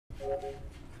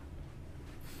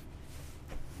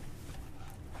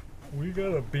We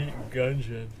gotta beat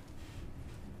Gungeon.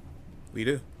 We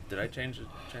do. Did I change the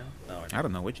channel? No, I didn't. I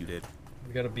don't know what you did.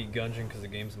 We gotta beat Gungeon because the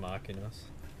game's mocking us.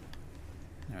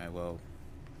 Alright, well,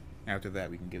 after that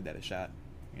we can give that a shot,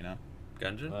 you know?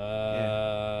 Gungeon?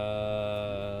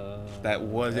 That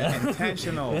wasn't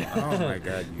intentional. Oh my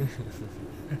god,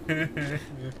 you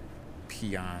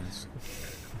peons.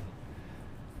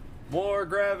 More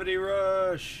Gravity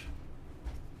Rush!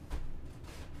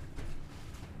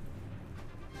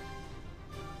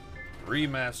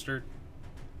 Remastered.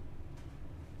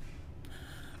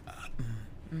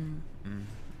 Okay.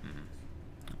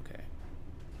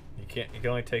 You can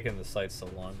only take in the sights so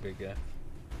long, big guy.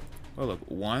 Well, look,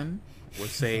 one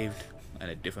was saved at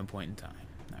a different point in time.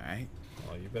 All right.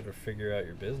 Well, you better figure out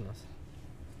your business.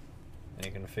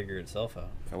 Ain't gonna figure itself out.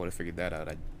 If I would have figured that out,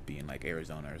 I'd be in like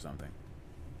Arizona or something.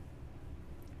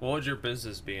 What would your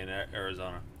business be in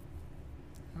Arizona?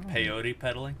 Peyote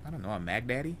peddling? I don't know. A Mac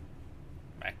Daddy?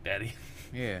 Mac Daddy?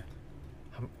 Yeah.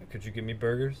 Could you give me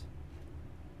burgers?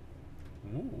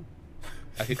 Ooh.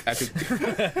 I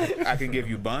can give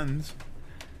you buns.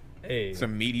 Hey.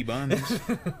 Some meaty buns.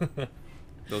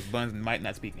 Those buns might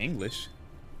not speak English,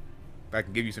 but I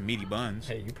can give you some meaty buns.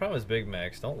 Hey, you promised Big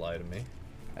Macs. Don't lie to me.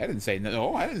 I didn't say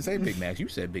no. I didn't say Big Macs. You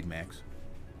said Big Macs.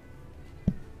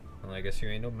 Well, I guess you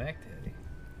ain't no Mac Daddy.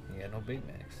 You got no Big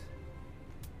Macs.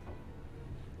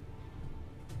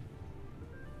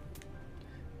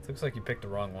 Looks like you picked the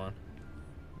wrong one.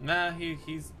 Nah,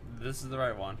 he's. This is the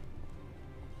right one.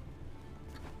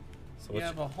 So we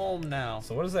have a home now.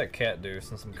 So what does that cat do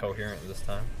since I'm coherent this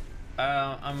time?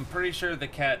 I'm pretty sure the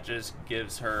cat just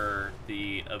gives her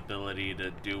the ability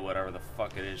to do whatever the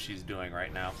fuck it is she's doing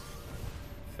right now.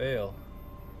 Fail.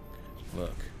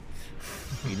 Look,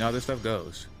 you know how this stuff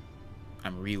goes.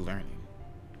 I'm relearning.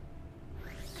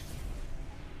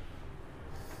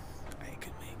 I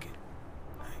could make it.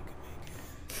 I could make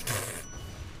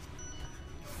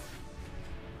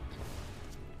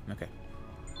it. Okay.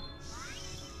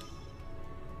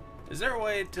 Is there a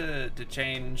way to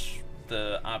change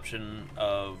the option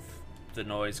of the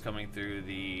noise coming through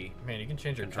the Man, you can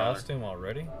change your controller? costume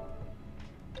already?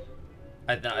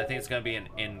 I think it's gonna be an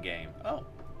in-game. Oh,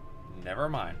 never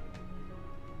mind.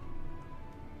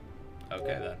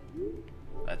 Okay then,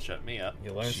 that shut me up.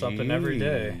 You learn something every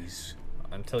day.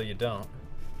 Until you don't.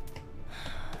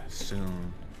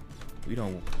 Soon. We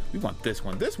want this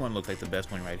one. This one looks like the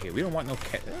best one right here. We don't want no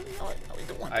cat. No, we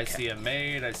don't want I see a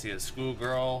maid. I see a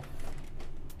schoolgirl.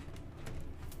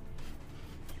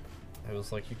 It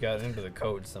was like you got into the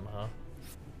code somehow.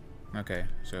 Okay,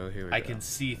 so here we go. I can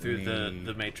see through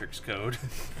the matrix code.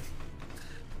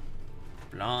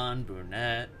 Blonde,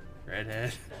 brunette,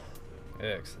 redhead.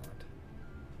 Excellent.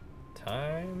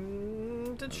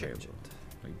 Time to change it.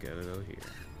 We got it over here.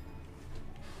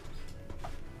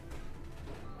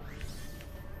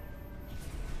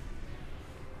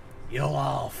 You'll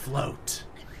all float.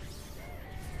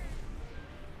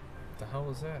 What the hell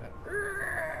was that?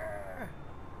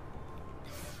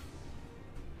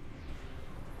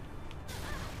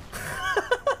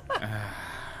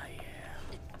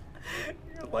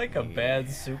 You're like a bad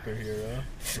superhero.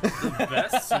 The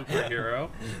best superhero.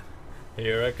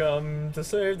 Here I come to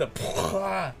save the.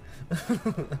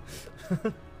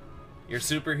 Your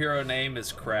superhero name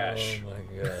is Crash. Oh my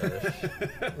gosh.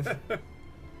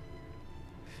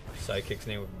 Sidekick's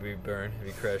name would be Burn.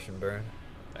 It'd be Crash and Burn.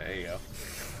 There you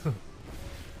go.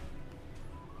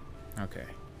 Okay.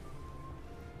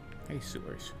 Hey,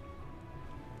 sewers.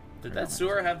 Did that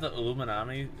sewer have the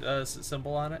Illuminati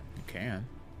symbol on it? You can.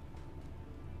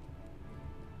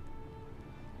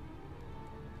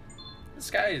 This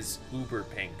guy is uber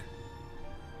pink.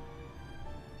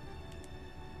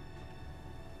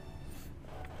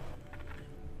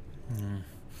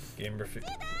 Game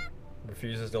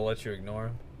refuses to let you ignore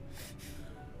him.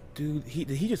 Dude, did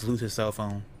he just lose his cell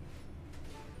phone?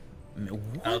 I mean,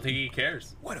 what? I don't think he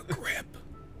cares. What a grip.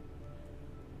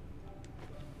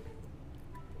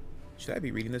 Should I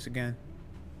be reading this again?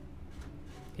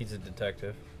 He's a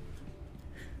detective.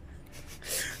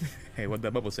 Hey, what'd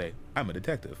that bubble say? I'm a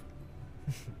detective.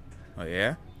 Oh,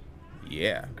 yeah?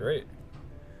 Yeah. Great.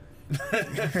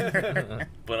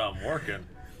 But I'm working.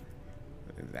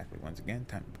 Exactly. Once again,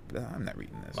 time. I'm not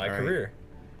reading this. My all right? career.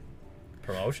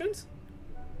 Promotions?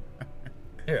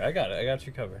 Here, I got it. I got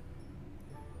you covered.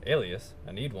 Alias.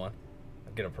 I need one.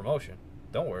 I'll get a promotion.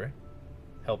 Don't worry.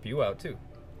 Help you out, too.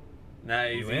 Nah,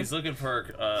 he's looking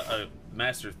for a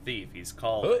master thief. He's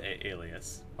called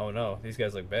Alias. Oh, no. These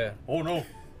guys look bad. Oh, no.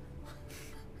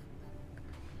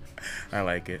 I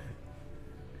like it.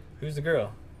 Who's the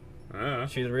girl?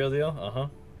 She the real deal? Uh-huh.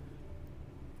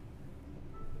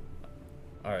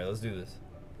 Alright, let's do this.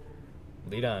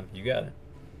 Lead on. You got it.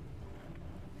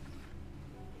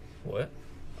 What?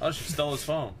 Oh, she stole his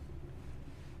phone.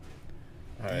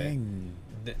 Alright. Dang.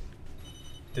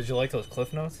 Did you like those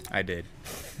cliff notes? I did.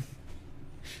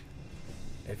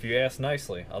 If you ask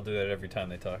nicely, I'll do that every time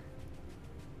they talk.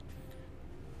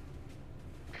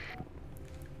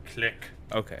 Click.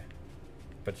 Okay.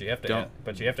 But you have to. Don't-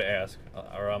 But you have to ask,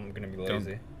 or I'm gonna be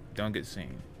lazy. Don't get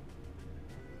seen.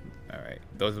 All right.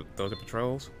 Those are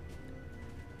patrols.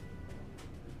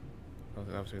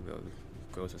 Those obviously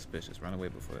go suspicious. Run away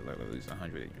before they at least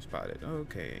 100 and you're spotted.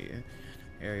 Okay.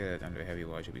 Area that's under heavy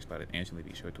watch should be spotted instantly.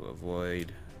 Be sure to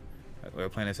avoid. We're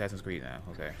playing Assassin's Creed now.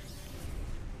 Okay.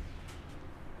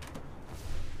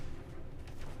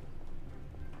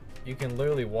 You can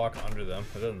literally walk under them.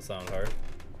 It doesn't sound hard.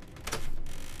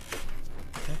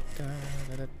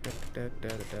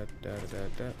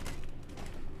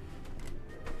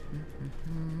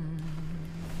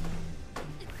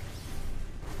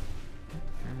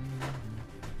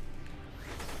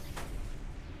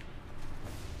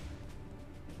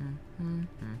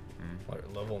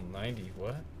 What, level 90?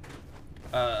 What?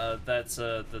 That's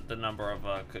the number of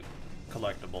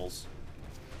collectibles.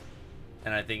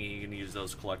 And I think you can use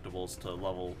those collectibles to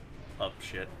level up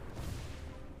shit.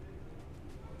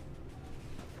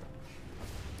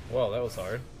 Well, that was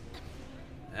hard.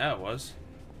 Yeah, it was.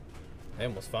 They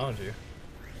almost found you.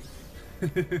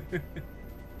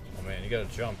 Oh man, you gotta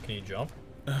jump. Can you jump?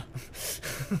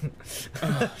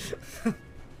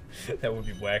 That would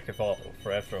be whack if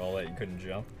after all that you couldn't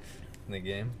jump in the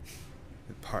game.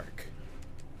 The park.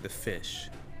 The fish.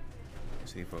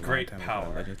 See, for a Great long time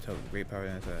power. Legends tell great power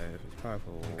inside. If it's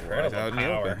powerful, why is it Incredible out in the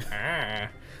power. open?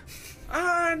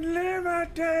 Ah.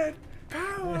 Unlimited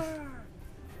power!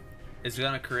 Is it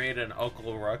gonna create an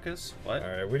Uncle Ruckus? What?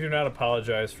 Alright, we do not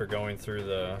apologize for going through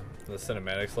the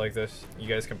cinematics like this. You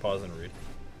guys can pause and read.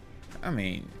 I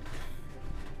mean,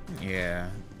 yeah.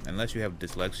 Unless you have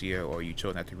dyslexia or you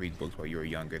chose not to read books while you were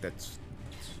younger, that's...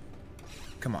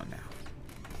 Come on now.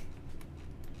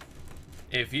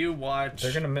 If you watch...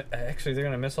 They're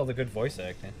gonna miss all the good voice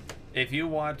acting. If you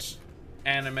watch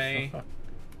anime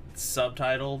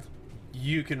subtitled,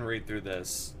 you can read through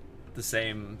this the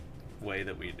same way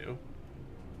that we do.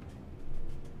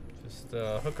 Just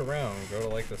hook around, go to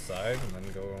like the side, and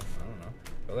then go, I don't know,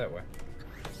 go that way.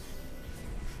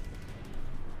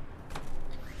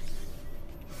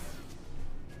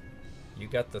 You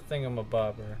got the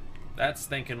thingamabobber. That's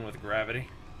thinking with gravity.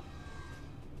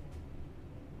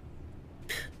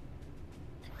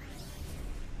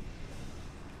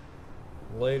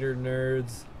 Later,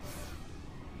 nerds.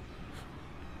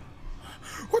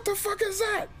 What the fuck is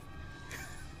that?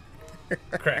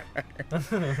 Crack.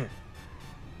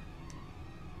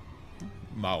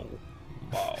 Mo.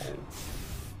 Wow.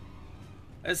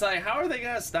 It's like, how are they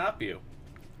gonna stop you?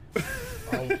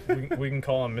 We can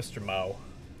call him Mr. Mao.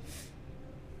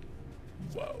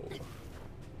 Whoa.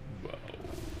 Whoa.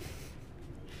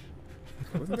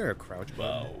 Wasn't there a crouch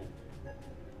button? Whoa.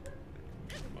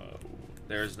 Whoa.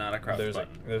 There's not a crouch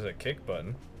button. There's a kick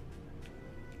button.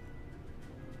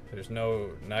 There's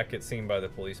no not get seen by the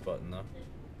police button though.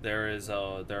 There's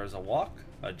a walk,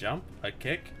 a jump, a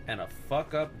kick, and a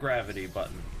fuck up gravity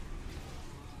button.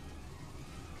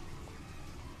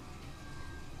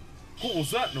 What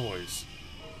was that noise?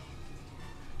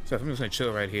 So I'm just gonna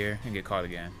chill right here and get caught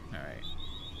again. Alright.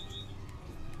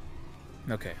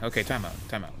 Okay, time out.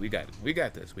 We got this. We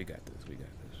got this.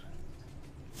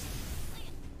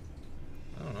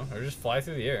 I don't know. Or just fly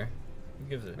through the air. Who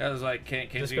gives it? I was like,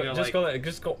 can't Just you go, go,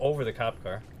 just go over the cop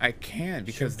car. I can't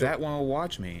because that one will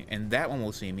watch me, and that one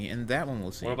will see me, and that one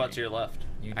will see What me. about to your left?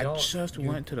 You I don't. just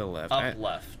went to the left. Up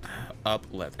left. Up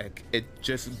left. It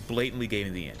just blatantly gave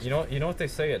me the answer. You know what they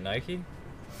say at Nike?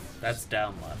 That's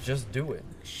down left. Just do it.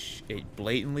 It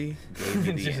blatantly gave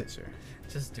me the Just- answer.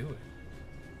 Just do it.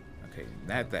 Okay,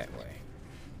 not that way.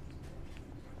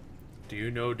 Do you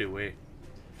know Dewey?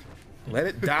 Let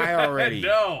it die already.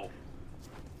 No!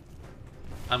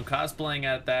 I'm cosplaying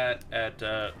at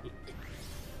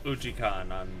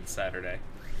Ujicon on Saturday.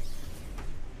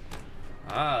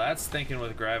 Ah, that's thinking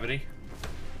with gravity.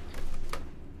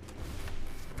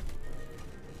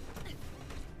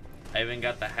 I even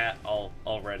got the hat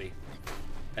already.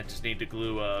 I just need to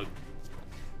glue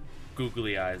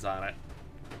googly eyes on it.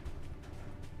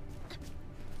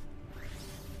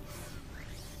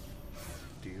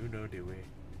 Do you know Dewey?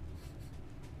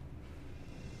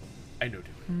 I know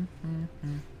Dewey.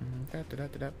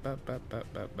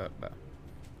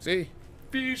 See?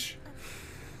 Fish.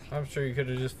 I'm sure you could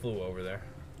have just flew over there.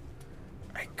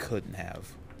 I I couldn't have.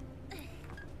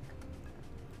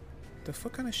 The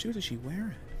fuck kind of shoes is she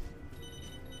wearing?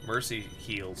 Mercy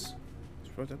heals.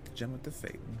 Throws up the gem with the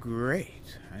fate.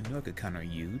 Great. I knew I could count on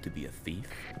you to be a thief.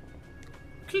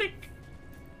 Click.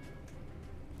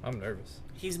 I'm nervous.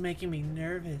 He's making me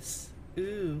nervous.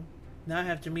 Ooh. Now I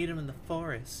have to meet him in the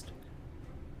forest.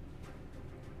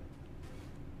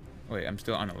 Wait, I'm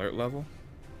still on alert level?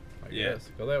 I Yeah.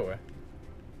 guess. Go that way.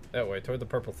 That way, toward the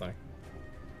purple thing.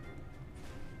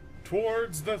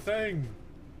 Towards the thing.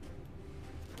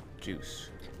 Juice.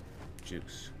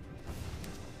 Juice.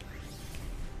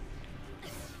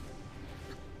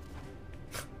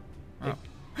 Oh.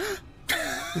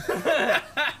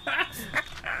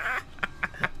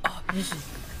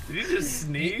 Did you just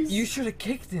sneeze? You should have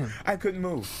kicked him. I couldn't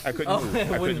move. I couldn't Oh, move. it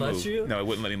I wouldn't couldn't let move. you? No, it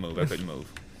wouldn't let me move. I couldn't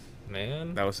move.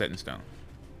 Man. That was set in stone.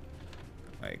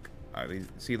 Like, are these,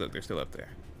 see, look, they're still up there.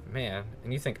 Man.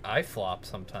 And you think I flop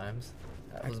sometimes.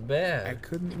 That was bad. I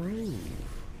couldn't move.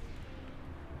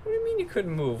 What do you mean you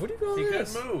couldn't move? What do you call He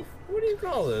this? couldn't move. What do you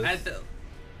call this?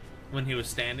 When he was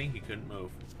standing, he couldn't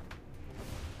move.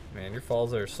 Man, your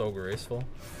falls are so graceful.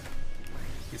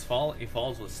 He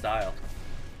falls with style.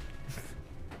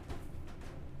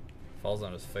 Falls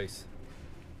on his face.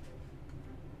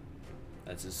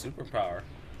 That's his superpower.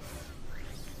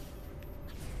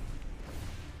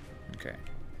 Okay.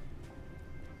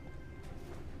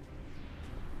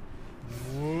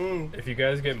 Whoa. If you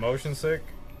guys get motion sick,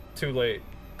 too late.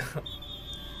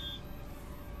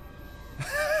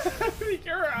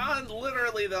 You're on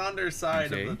literally the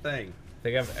underside Okay. of the thing.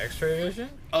 They have X-ray vision.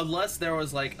 Unless there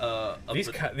was like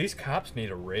These cops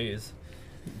need a raise.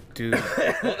 Dude.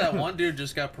 well, that one dude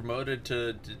just got promoted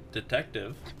to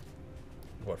detective.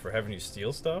 What, for having you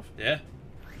steal stuff? Yeah.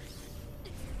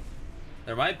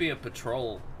 There might be a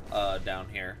patrol down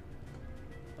here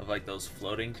of like those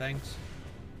floating things.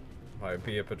 Might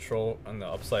be a patrol on the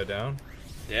upside down.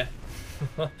 Yeah.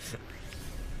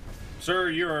 Sir,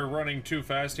 you are running too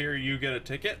fast here. You get a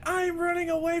ticket. I'm running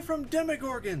away from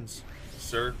demogorgons.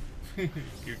 Sir,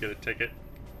 you get a ticket.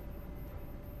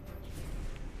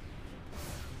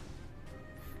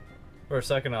 For a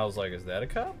second, I was like, "Is that a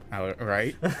cop?"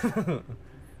 Right?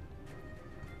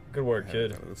 Good work, I have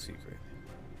kid. a little secret.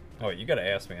 Oh, you gotta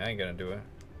ask me. I ain't gonna do it.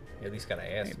 You at least gotta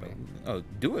ask Hey, me. oh,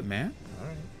 do it, man. All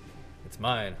right. It's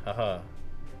mine. Haha.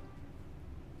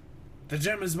 The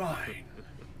gem is mine.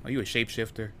 Are you a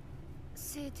shapeshifter?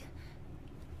 Sid,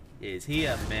 Is he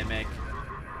a mimic?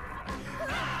 What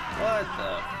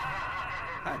the?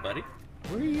 Hi, buddy.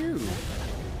 What are you?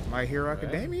 My Hero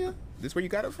Academia? This where you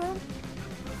got it from?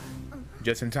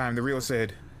 Just in time, the reel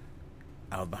said,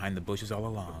 I was behind the bushes all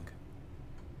along.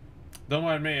 Don't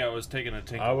mind me. I was taking a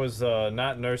tinkle. I was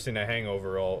not nursing a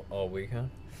hangover all week, huh?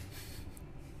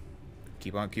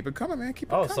 Keep it coming, man. Keep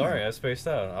it Oh, coming. sorry, I spaced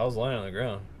out. I was lying on the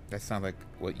ground. That sounds like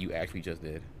what you actually just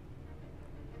did.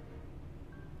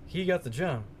 He got the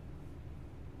gem.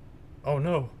 Oh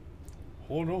no.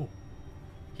 Oh no.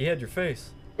 He had your face.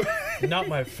 Not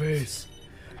my face.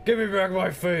 Give me back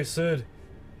my face, Sid.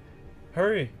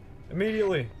 Hurry.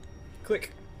 Immediately.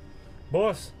 Click.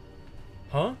 Boss.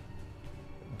 Huh?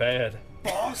 Bad.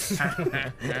 Boss.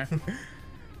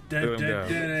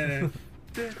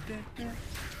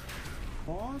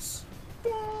 Boss.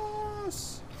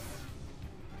 Boss.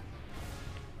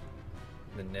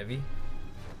 The Nevi?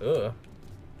 Ugh.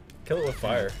 Kill it with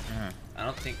fire. I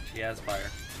don't think she has fire.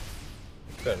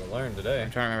 Better learn today.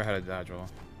 I'm trying to remember how to dodge roll.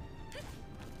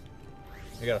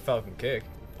 You got a falcon kick.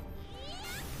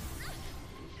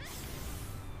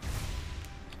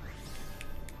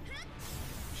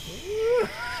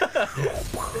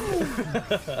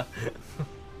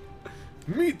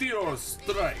 Meteor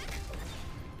strike.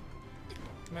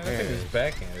 Man, I think he's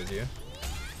backhanded you.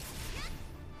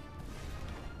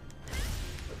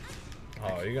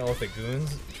 Oh, you gonna let the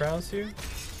goons trounce you?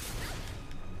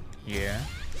 Yeah.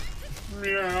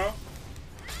 Yeah.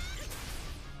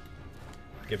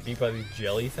 Get beat by these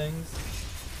jelly things?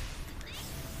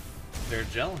 They're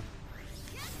gelling.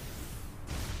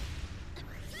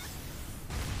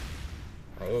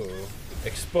 Oh.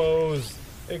 Exposed!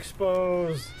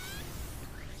 Exposed!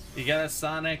 You got a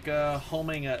sonic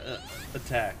homing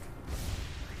attack.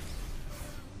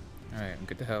 Alright, I'm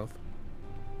good to health.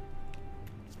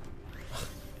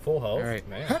 Full health? Alright.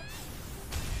 Man.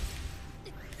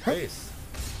 Face.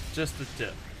 Just the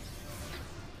tip.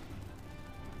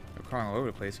 We're crawling all over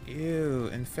the place.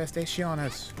 Ew,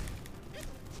 infestationes.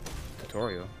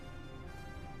 Tutorial.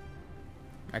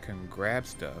 I can grab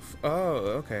stuff.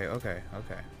 Oh, okay.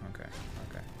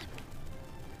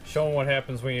 Show them what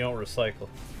happens when you don't recycle.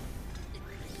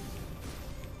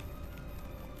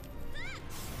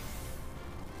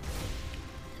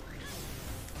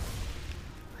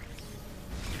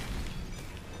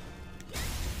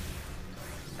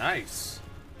 Nice.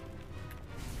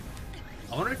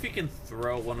 I wonder if you can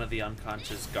throw one of the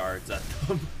unconscious guards at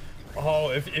them. Oh,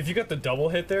 if you got the double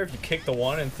hit there, if you kick the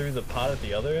one and threw the pot at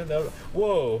the other, that would,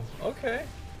 whoa, okay.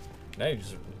 Now you're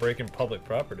just breaking public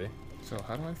property. So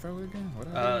how do I throw it again?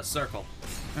 What do I do? Circle.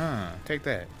 Take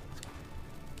that.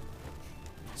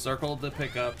 Circle to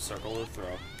pick up, circle to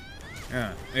throw.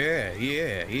 Yeah.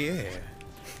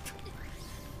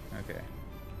 Okay.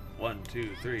 1, 2,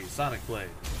 3, Sonic Blade.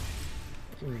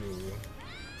 Ooh.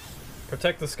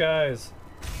 Protect the skies.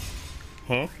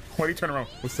 Huh? Why do you turn around?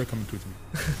 What's that coming towards me?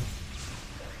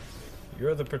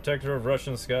 You're the protector of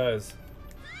Russian skies.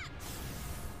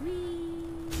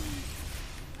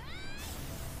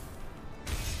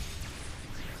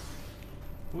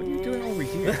 What are you doing over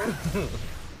here?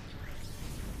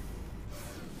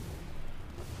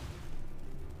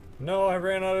 No, I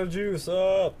ran out of juice.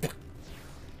 Up.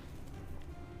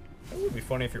 That would be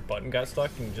funny if your button got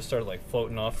stuck and you just started like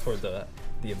floating off toward the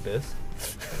abyss.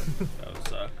 That would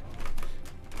suck.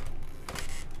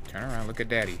 Turn around, look at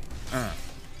Daddy.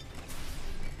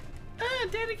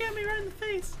 Daddy got me right in the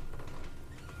face.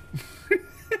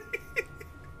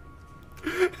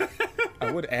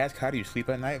 I would ask how do you sleep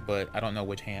at night, but I don't know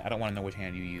which hand. I don't want to know which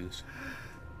hand you use.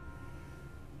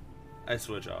 I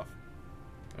switch off.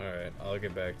 Alright, I'll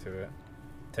get back to it.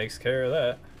 Takes care of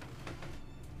that.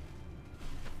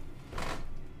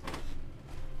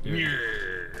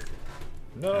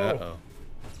 No! Uh-oh.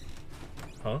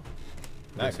 Huh?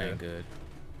 Not This ain't good.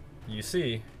 You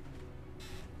see.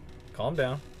 Calm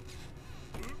down.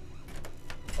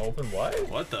 Open wide?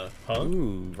 What the? Huh?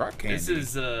 Ooh, rock candy. This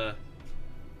is,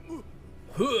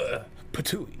 Huh.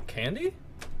 Patooey. Candy?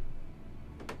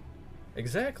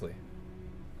 Exactly.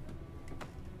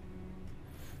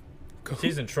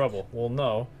 She's in trouble. Well,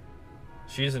 no.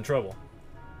 She's in trouble.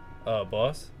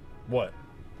 Boss? What?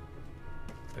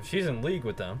 If she's in league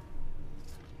with them,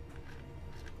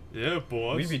 yeah,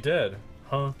 boss. we'd be dead.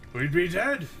 Huh? We'd be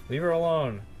dead. Leave her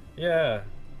alone. Yeah.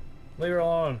 Leave her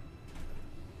alone.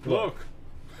 Look.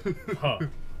 Huh.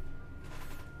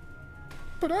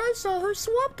 But I saw her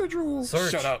swap the drool.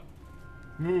 Search. Shut up.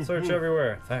 Search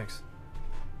everywhere. Thanks.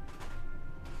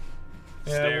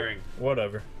 Yeah, Staring.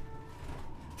 Whatever.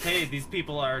 Hey, these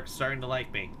people are starting to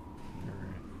like me.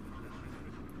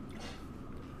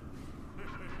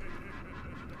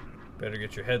 Better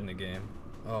get your head in the game.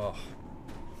 Oh.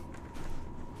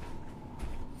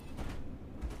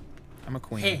 I'm a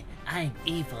queen. Hey, I'm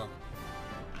evil.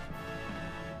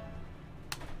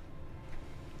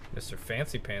 Mr.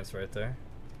 Fancy Pants right there.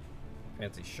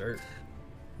 Fancy shirt.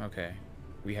 Okay.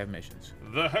 We have missions.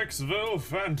 The Hexville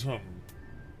Phantom.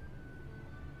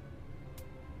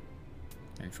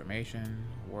 Information,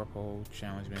 warpole,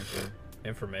 challenge mission.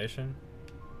 Information.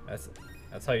 That's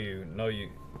how you know you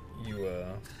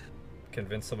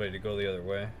convince somebody to go the other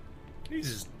way. You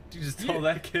just told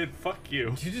that kid, fuck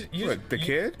you. You What, the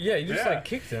kid? Yeah, you just Yeah. like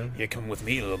kicked him. You come with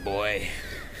me, little boy.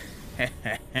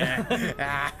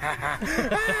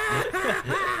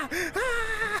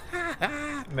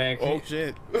 Man, Oh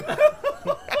shit.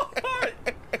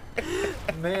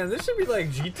 man, this should be like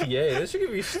GTA. This should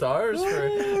give you stars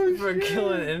for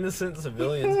killing innocent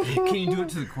civilians. Can you do it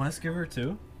to the quest giver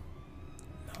too?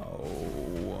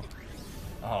 No.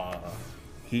 Aw.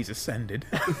 He's ascended.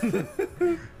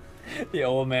 The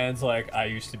old man's like, I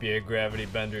used to be a gravity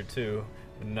bender too.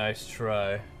 Nice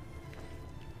try.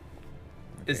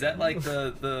 Is that like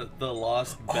the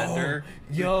lost bender?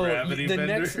 Yo, gravity the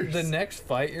benders? next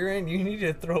fight you're in, you need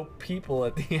to throw people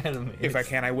at the enemies. If I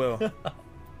can, I will.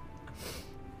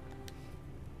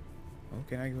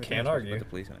 Okay, I Can't argue. But the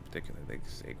police in particular, they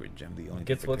sacred gem, the only.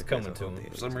 Gets what's coming to 'em.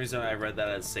 For some reason, I read that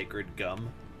as sacred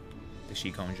gum. The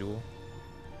Shikon jewel.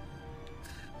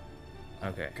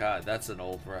 Okay. God, that's an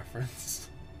old reference.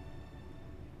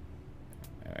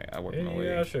 All right, I work my way.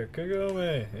 Inuyasha,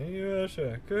 Kagome,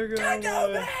 Inuyasha,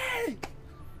 Kagome.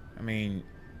 I mean,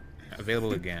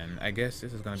 available again. I guess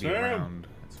this is gonna be Sam. around.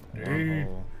 It's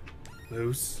wormhole.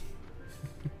 Loose.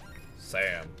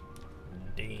 Sam.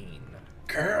 Dean.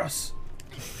 Curse.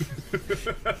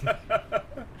 That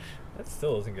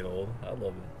still doesn't get old. I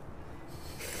love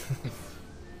it.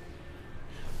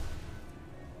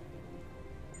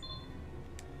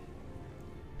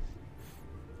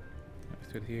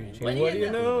 Stood here, What do you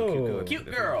know? Cute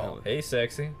girl. Hey,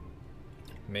 sexy.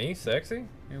 Me, sexy?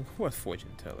 What fortune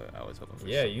teller? I was hoping for.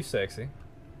 Yeah, something. you sexy.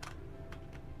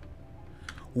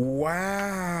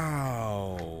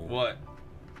 Wow. What?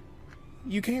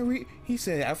 You can't read. He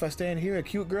said if I stand here, a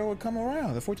cute girl would come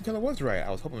around. The fortune teller was right. I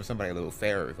was hoping for somebody a little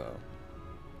fairer, though.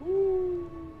 Ooh.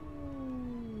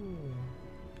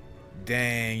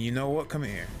 Dang, you know what? Come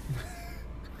here.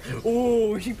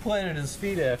 Ooh, he planted his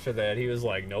feet after that. He was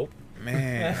like, nope.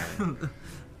 Man.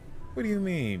 What do you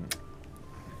mean?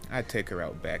 I'd take her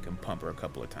out back and pump her a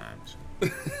couple of times.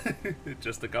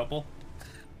 Just a couple?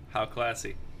 How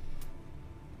classy.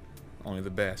 Only the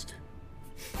best.